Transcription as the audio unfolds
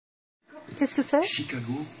Qu'est-ce que c'est?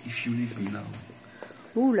 Chicago, if you leave me now.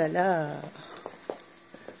 Ouh là là.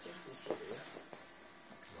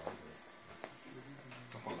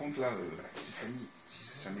 Par contre là, Stéphanie,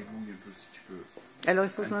 si ça m'ébouille un peu, si tu peux... Alors il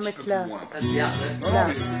faut que je me mette là. Non, Là.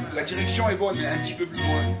 mais la direction est bonne, mais un petit peu plus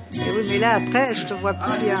loin. Et oui, mais là après, je te vois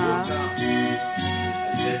plus bien. Hein.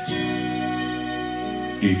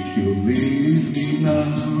 If you leave me now,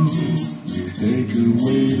 you take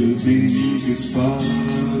away the biggest part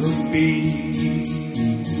of me.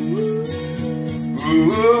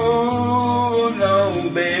 Oh, no,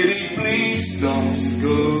 baby, please don't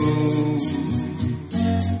go.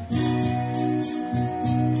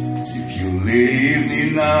 If you leave me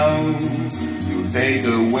now, you take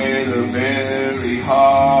away the very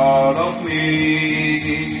heart of me.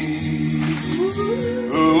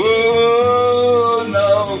 Oh,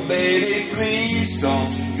 no, baby, please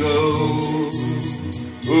don't go.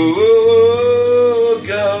 Oh,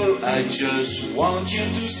 girl, I just want you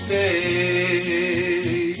to stay.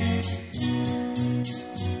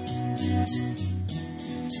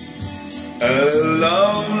 A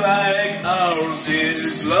love like ours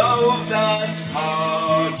is love that's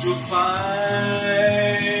hard to find.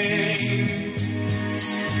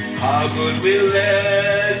 How could we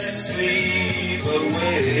let it slip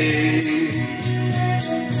away?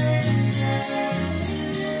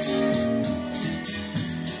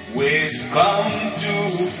 We've come too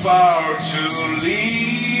far to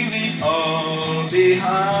leave it all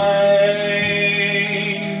behind.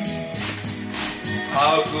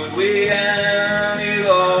 How could we end it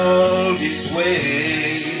all this way?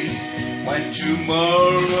 When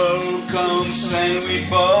tomorrow comes and we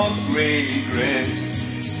both regret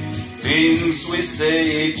things we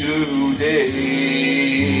say today.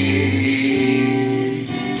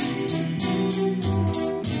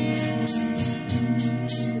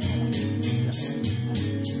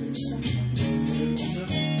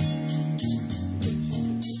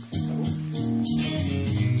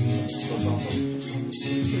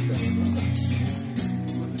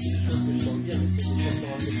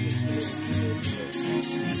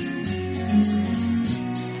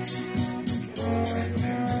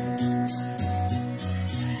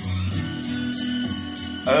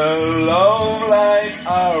 A love like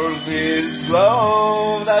ours is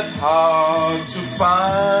love that's hard to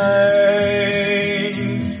find.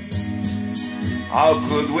 How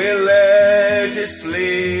could we let it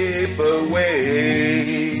slip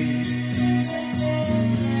away?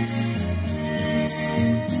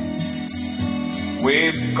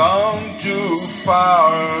 We've come too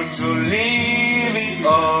far to leave it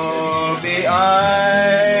all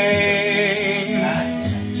behind.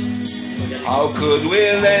 How could we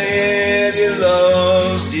let it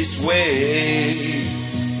lose this way?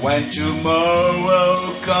 When tomorrow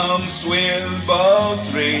comes we'll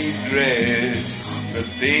both regret the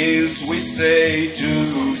things we say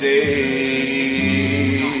today.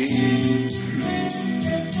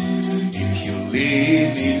 If you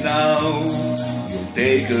leave me now, you'll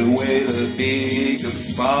take away the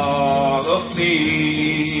biggest part of me.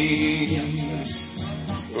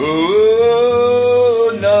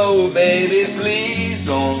 Oh, no, baby, please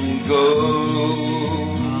don't go.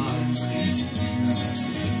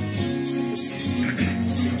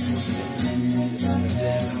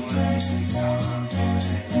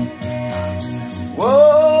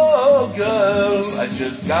 Whoa, girl, I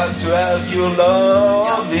just got to have your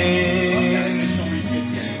loving.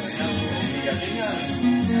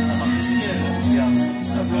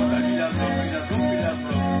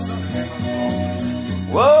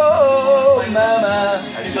 Whoa, mama,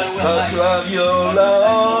 I just got to have your love.